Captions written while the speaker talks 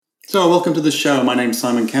So, welcome to the show. My name's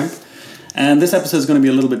Simon Kemp, and this episode is going to be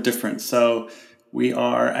a little bit different. So, we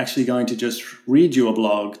are actually going to just read you a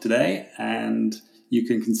blog today, and you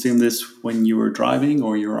can consume this when you are driving,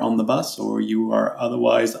 or you're on the bus, or you are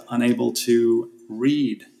otherwise unable to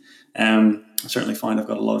read. I certainly find I've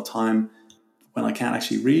got a lot of time when I can't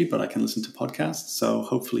actually read, but I can listen to podcasts. So,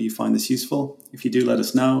 hopefully, you find this useful. If you do, let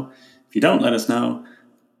us know. If you don't, let us know.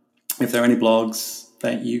 If there are any blogs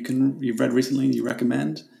that you've read recently and you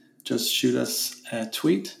recommend, just shoot us a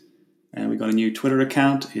tweet. And we've got a new Twitter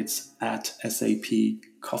account. It's at SAP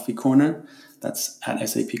Coffee Corner. That's at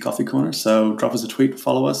SAP Coffee Corner. So drop us a tweet,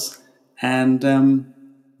 follow us, and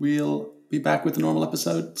we'll be back with the normal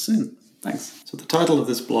episode soon. Thanks. So the title of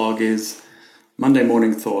this blog is Monday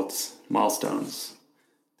Morning Thoughts, Milestones.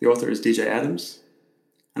 The author is DJ Adams,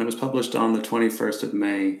 and it was published on the 21st of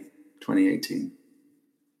May, 2018.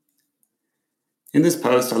 In this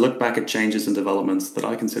post, I look back at changes and developments that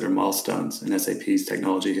I consider milestones in SAP's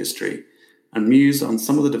technology history and muse on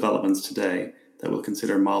some of the developments today that we'll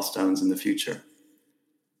consider milestones in the future.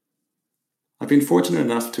 I've been fortunate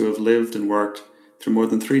enough to have lived and worked through more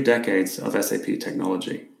than 3 decades of SAP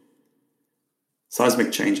technology.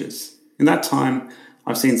 Seismic changes. In that time,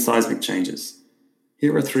 I've seen seismic changes.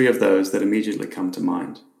 Here are 3 of those that immediately come to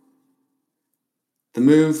mind. The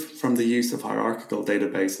move from the use of hierarchical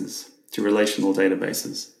databases to relational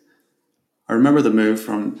databases. I remember the move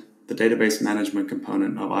from the database management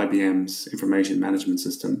component of IBM's Information Management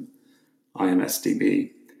System,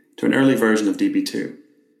 IMSDB, to an early version of DB2.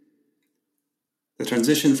 The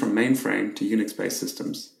transition from mainframe to Unix-based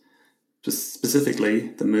systems, specifically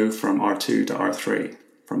the move from R2 to R3,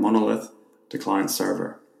 from monolith to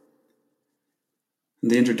client-server.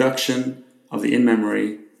 And the introduction of the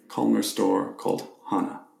in-memory columnar store called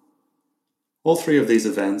HANA. All 3 of these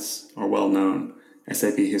events are well-known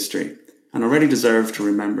SAP history and already deserve to be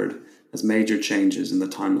remembered as major changes in the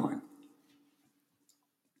timeline.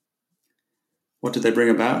 What did they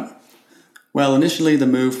bring about? Well, initially the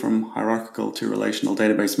move from hierarchical to relational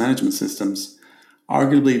database management systems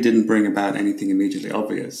arguably didn't bring about anything immediately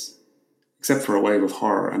obvious, except for a wave of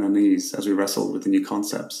horror and unease as we wrestled with the new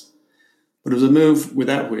concepts. But it was a move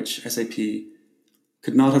without which SAP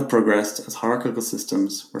could not have progressed as hierarchical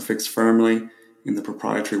systems were fixed firmly in the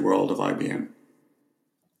proprietary world of IBM.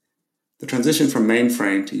 The transition from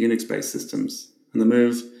mainframe to Unix-based systems and the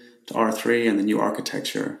move to R3 and the new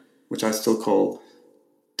architecture, which I still call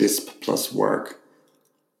DISP plus work,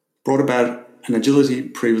 brought about an agility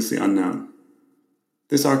previously unknown.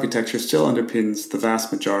 This architecture still underpins the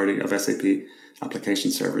vast majority of SAP application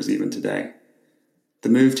servers even today. The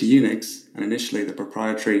move to Unix, and initially the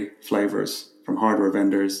proprietary flavors from hardware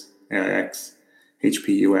vendors, AIX,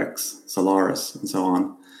 HPUX, Solaris, and so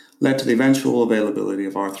on, led to the eventual availability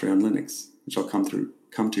of R3 on Linux, which I'll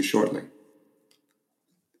come to shortly.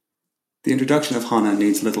 The introduction of HANA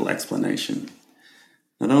needs little explanation.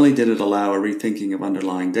 Not only did it allow a rethinking of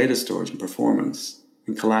underlying data storage and performance,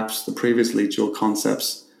 and collapse the previously dual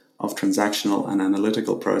concepts of transactional and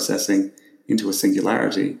analytical processing into a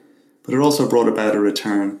singularity, but it also brought about a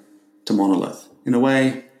return to monolith. In a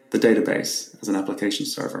way, the database as an application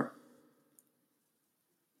server.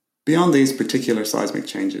 Beyond these particular seismic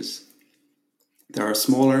changes, there are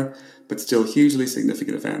smaller but still hugely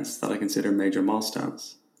significant events that I consider major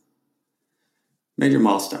milestones. Major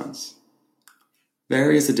milestones.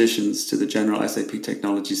 Various additions to the general SAP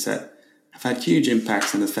technology set have had huge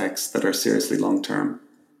impacts and effects that are seriously long-term.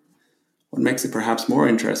 What makes it perhaps more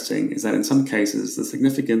interesting is that in some cases the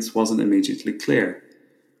significance wasn't immediately clear,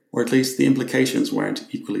 or at least the implications weren't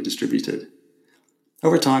equally distributed.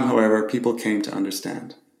 Over time, however, people came to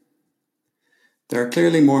understand. There are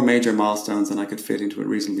clearly more major milestones than I could fit into a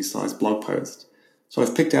reasonably sized blog post, so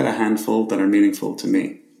I've picked out a handful that are meaningful to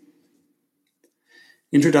me.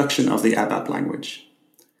 Introduction of the ABAP language.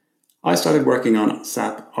 I started working on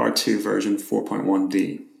SAP R2 version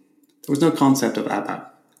 4.1D. There was no concept of ABAP.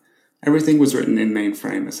 Everything was written in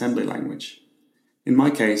mainframe assembly language. In my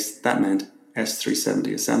case, that meant S370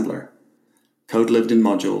 assembler. Code lived in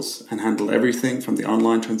modules and handled everything from the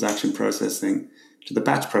online transaction processing to the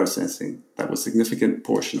batch processing that was a significant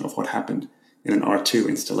portion of what happened in an R2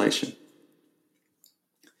 installation.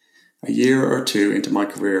 A year or 2 into my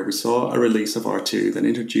career, we saw a release of R2 that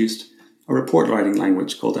introduced a report writing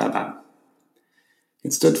language called ABAP.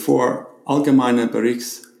 It stood for Allgemeine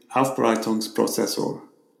Berichtsaufbereitungsprozessor,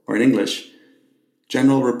 or in English,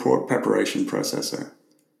 General Report Preparation Processor,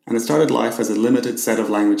 and it started life as a limited set of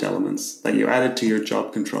language elements that you added to your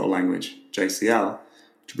job control language, JCL,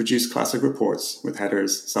 to produce classic reports with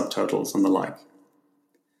headers, subtotals, and the like.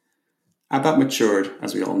 ABAP matured,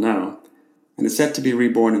 as we all know, and is set to be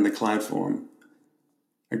reborn in the cloud form,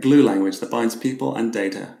 a glue language that binds people and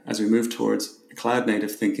data as we move towards a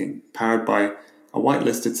cloud-native thinking powered by a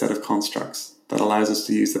whitelisted set of constructs that allows us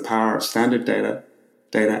to use the power of standard data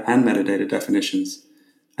and metadata definitions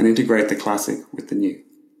and integrate the classic with the new.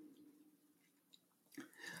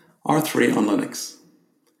 R3 on Linux.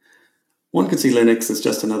 One could see Linux as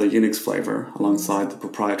just another Unix flavor alongside the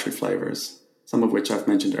proprietary flavors, some of which I've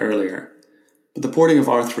mentioned earlier. But the porting of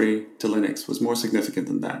R3 to Linux was more significant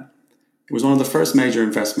than that. It was one of the first major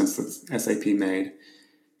investments that SAP made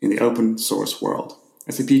in the open source world.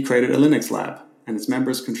 SAP created a Linux lab, and its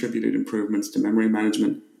members contributed improvements to memory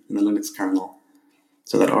management in the Linux kernel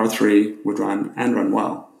so that R3 would run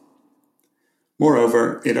well.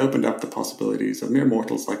 Moreover, it opened up the possibilities of mere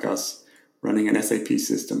mortals like us running an SAP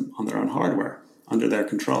system on their own hardware, under their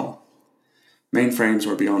control. Mainframes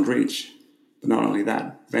were beyond reach, but not only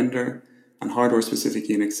that, vendor and hardware-specific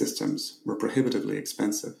Unix systems were prohibitively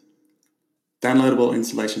expensive. Downloadable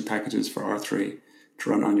installation packages for R3 to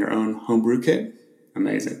run on your own homebrew kit?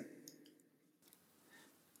 Amazing.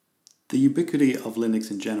 The ubiquity of Linux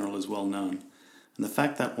in general is well known, and the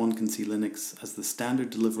fact that one can see Linux as the standard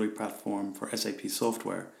delivery platform for SAP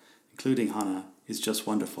software, including HANA, is just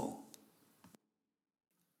wonderful.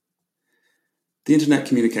 The Internet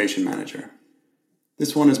Communication Manager.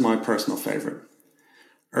 This one is my personal favorite.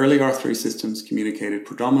 Early R3 systems communicated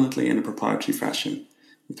predominantly in a proprietary fashion,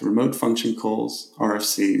 with remote function calls,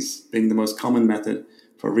 RFCs, being the most common method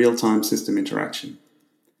for real-time system interaction.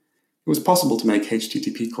 It was possible to make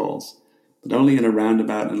HTTP calls, but only in a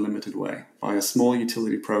roundabout and limited way, via a small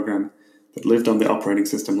utility program that lived on the operating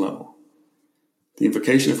system level, the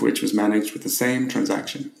invocation of which was managed with the same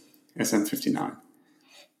transaction, SM59,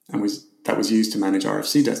 and that was used to manage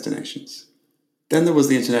RFC destinations. Then there was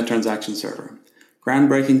the Internet Transaction Server,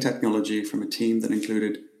 groundbreaking technology from a team that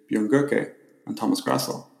included Björn Gerke and Thomas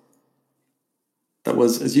Grassel, that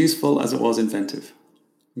was as useful as it was inventive.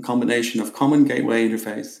 A combination of Common Gateway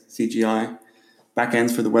Interface, CGI,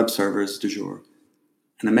 backends for the web servers du jour,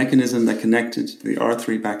 and a mechanism that connected to the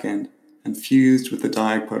R3 backend and fused with the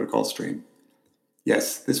DIAG protocol stream.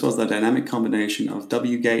 Yes, this was the dynamic combination of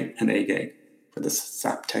W-gate and A-gate for the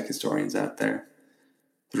SAP tech historians out there.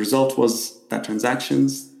 The result was that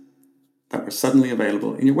transactions that were suddenly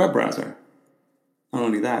available in your web browser. Not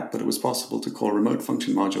only that, but it was possible to call remote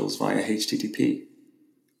function modules via HTTP.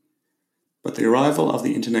 But the arrival of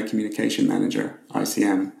the Internet Communication Manager,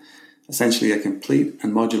 ICM, essentially a complete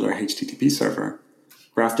and modular HTTP server,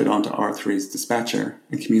 grafted onto R3's dispatcher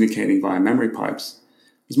and communicating via memory pipes,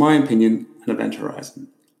 was my opinion an event horizon.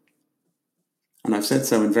 And I've said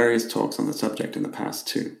so in various talks on the subject in the past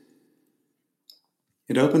too.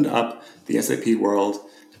 It opened up the SAP world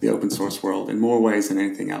to the open source world in more ways than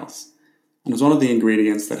anything else, and was one of the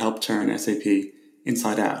ingredients that helped turn SAP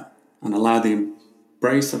inside out and allow the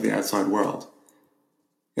embrace of the outside world.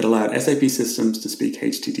 It allowed SAP systems to speak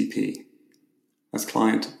HTTP as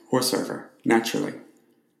client or server, naturally.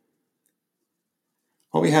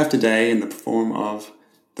 What we have today in the form of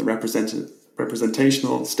the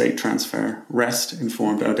representational state transfer,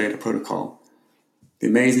 REST-informed OData protocol, the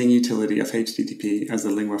amazing utility of HTTP as the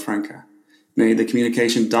lingua franca, nay, the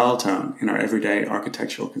communication dial tone in our everyday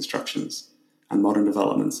architectural constructions and modern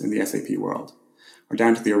developments in the SAP world, are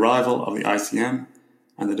down to the arrival of the ICM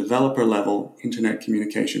and the developer-level Internet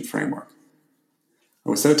Communication Framework. I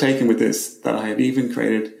was so taken with this that I have even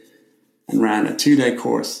created and ran a 2-day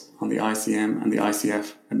course on the ICM and the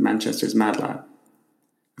ICF at Manchester's MAD a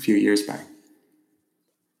few years back.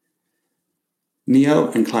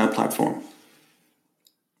 Neo and Cloud Platform.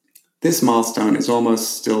 This milestone is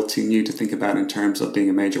almost still too new to think about in terms of being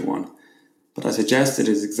a major one, but I suggest it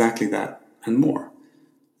is exactly that and more.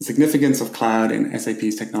 The significance of cloud in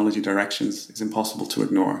SAP's technology directions is impossible to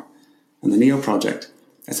ignore, and the Neo project,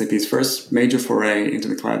 SAP's first major foray into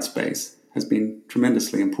the cloud space, has been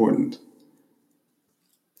tremendously important.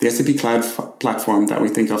 The SAP Cloud platform that we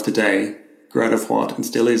think of today grew out of what and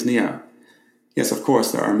still is Neo. Yes, of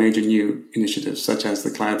course, there are major new initiatives such as the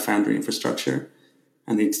Cloud Foundry infrastructure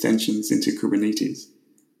and the extensions into Kubernetes.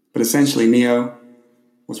 But essentially, Neo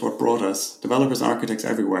was what brought us, developers and architects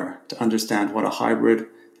everywhere, to understand what a hybrid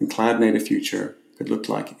and cloud-native future could look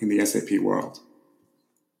like in the SAP world.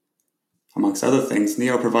 Amongst other things,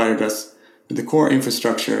 Neo provided us with the core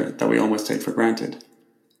infrastructure that we almost take for granted,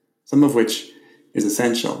 some of which is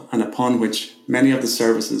essential and upon which many of the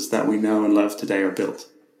services that we know and love today are built.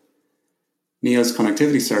 Neo's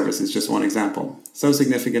connectivity service is just one example, so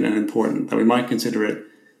significant and important that we might consider it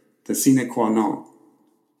the sine qua non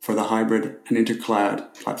for the hybrid and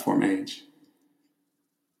intercloud platform age.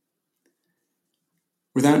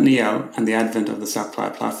 Without Neo and the advent of the SAP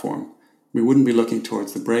Cloud Platform, we wouldn't be looking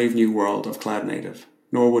towards the brave new world of cloud native,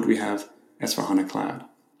 nor would we have S/4HANA Cloud.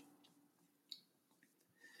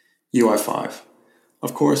 UI5.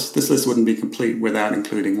 Of course, this list wouldn't be complete without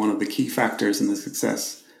including one of the key factors in the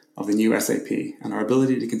success of the new SAP and our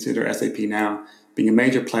ability to consider SAP now being a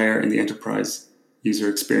major player in the enterprise user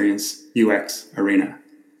experience UX arena.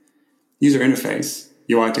 User interface,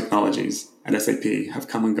 UI technologies at SAP have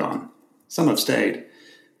come and gone. Some have stayed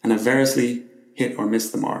and have variously hit or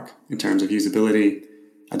missed the mark in terms of usability,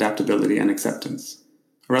 adaptability, and acceptance.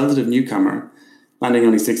 A relative newcomer, landing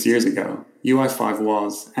only 6 years ago, UI5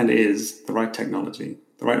 was and is the right technology,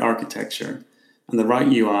 the right architecture, and the right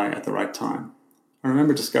UI at the right time. I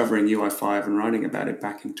remember discovering UI5 and writing about it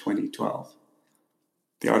back in 2012.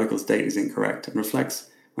 The article's date is incorrect and reflects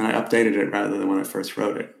when I updated it rather than when I first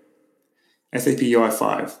wrote it. SAP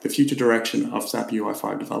UI5, the future direction of SAP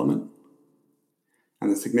UI5 development,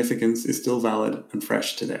 and the significance is still valid and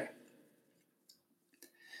fresh today.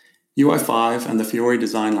 UI5 and the Fiori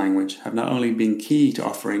design language have not only been key to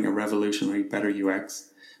offering a revolutionary better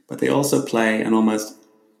UX, but they also play an almost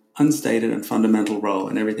unstated and fundamental role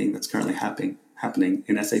in everything that's currently happening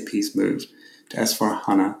in SAP's move to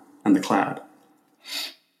S/4HANA and the cloud.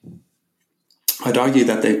 I'd argue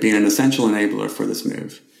that they've been an essential enabler for this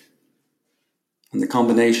move. And the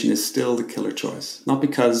combination is still the killer choice, not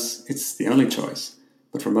because it's the only choice,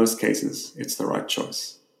 but for most cases, it's the right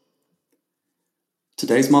choice.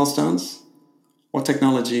 Today's milestones? What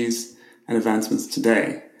technologies and advancements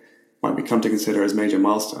today might we come to consider as major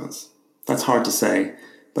milestones? That's hard to say,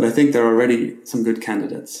 but I think there are already some good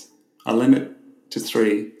candidates. I'll limit it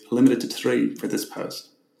to three for this post.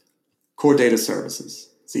 Core Data Services,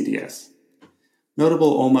 CDS.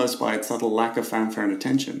 Notable almost by its subtle lack of fanfare and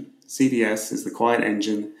attention, CDS is the quiet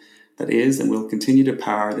engine that is and will continue to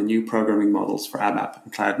power the new programming models for ABAP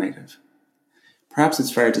and Cloud Native. Perhaps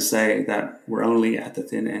it's fair to say that we're only at the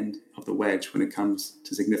thin end of the wedge when it comes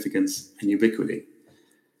to significance and ubiquity.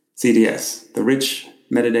 CDS, the rich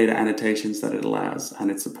metadata annotations that it allows,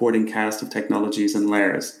 and its supporting cast of technologies and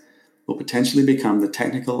layers will potentially become the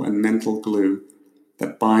technical and mental glue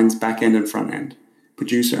that binds back-end and front-end,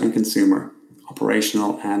 producer and consumer,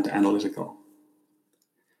 operational and analytical.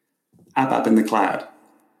 ABAP in the cloud.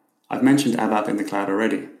 I've mentioned ABAP in the cloud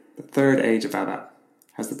already. The third age of ABAP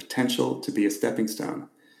has the potential to be a stepping stone,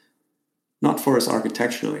 not for us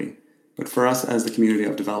architecturally, but for us as the community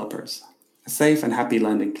of developers. A safe and happy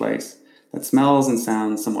landing place that smells and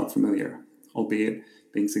sounds somewhat familiar, albeit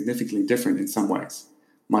being significantly different in some ways,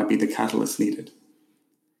 might be the catalyst needed.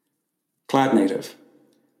 Cloud native.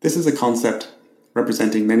 This is a concept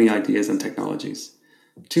representing many ideas and technologies.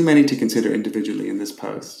 Too many to consider individually in this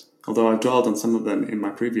post, although I've dwelled on some of them in my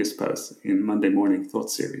previous posts in Monday Morning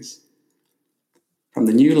Thoughts series. From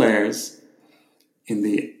the new layers in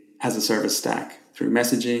the as-a-service stack, through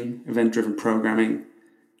messaging, event-driven programming,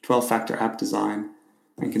 12-factor app design,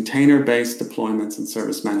 and container-based deployments and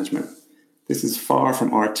service management, this is as far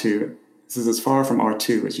from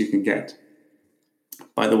R2 as you can get.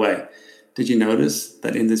 By the way, did you notice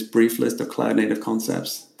that in this brief list of cloud-native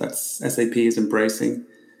concepts that SAP is embracing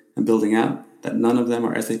and building out, that none of them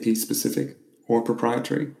are SAP-specific or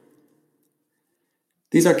proprietary?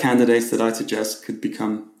 These are candidates that I suggest could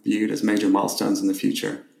become viewed as major milestones in the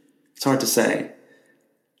future. It's hard to say,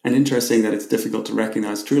 and interesting that it's difficult to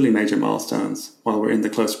recognize truly major milestones while we're in the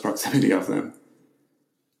close proximity of them.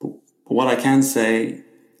 But what I can say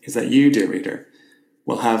is that you, dear reader,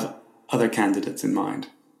 will have other candidates in mind.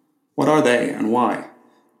 What are they and why?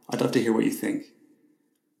 I'd love to hear what you think.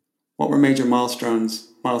 What were major milestones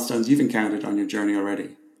you've encountered on your journey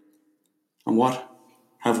already? And what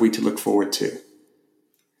have we to look forward to?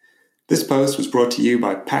 This post was brought to you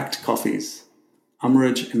by Packed Coffees,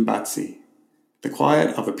 Amraj Mbatsi, the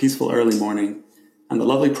quiet of a peaceful early morning, and the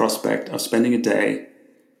lovely prospect of spending a day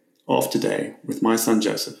off today with my son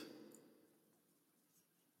Joseph.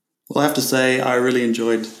 Well, I have to say, I really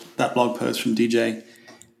enjoyed that blog post from DJ.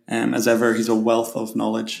 As ever, he's a wealth of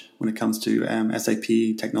knowledge when it comes to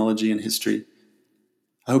SAP, technology, and history.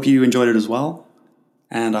 I hope you enjoyed it as well,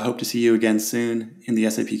 and I hope to see you again soon in the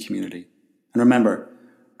SAP community. And remember,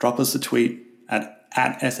 drop us a tweet at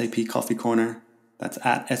SAP Coffee Corner. That's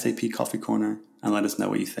at SAP Coffee Corner, and let us know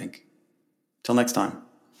what you think. Till next time.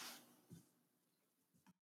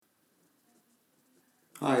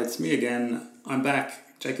 Hi, it's me again. I'm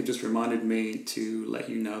back. Jacob just reminded me to let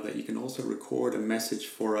you know that you can also record a message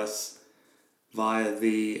for us via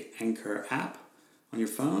the Anchor app on your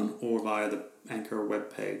phone or via the Anchor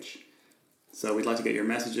webpage. So we'd like to get your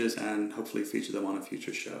messages and hopefully feature them on a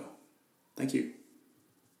future show. Thank you.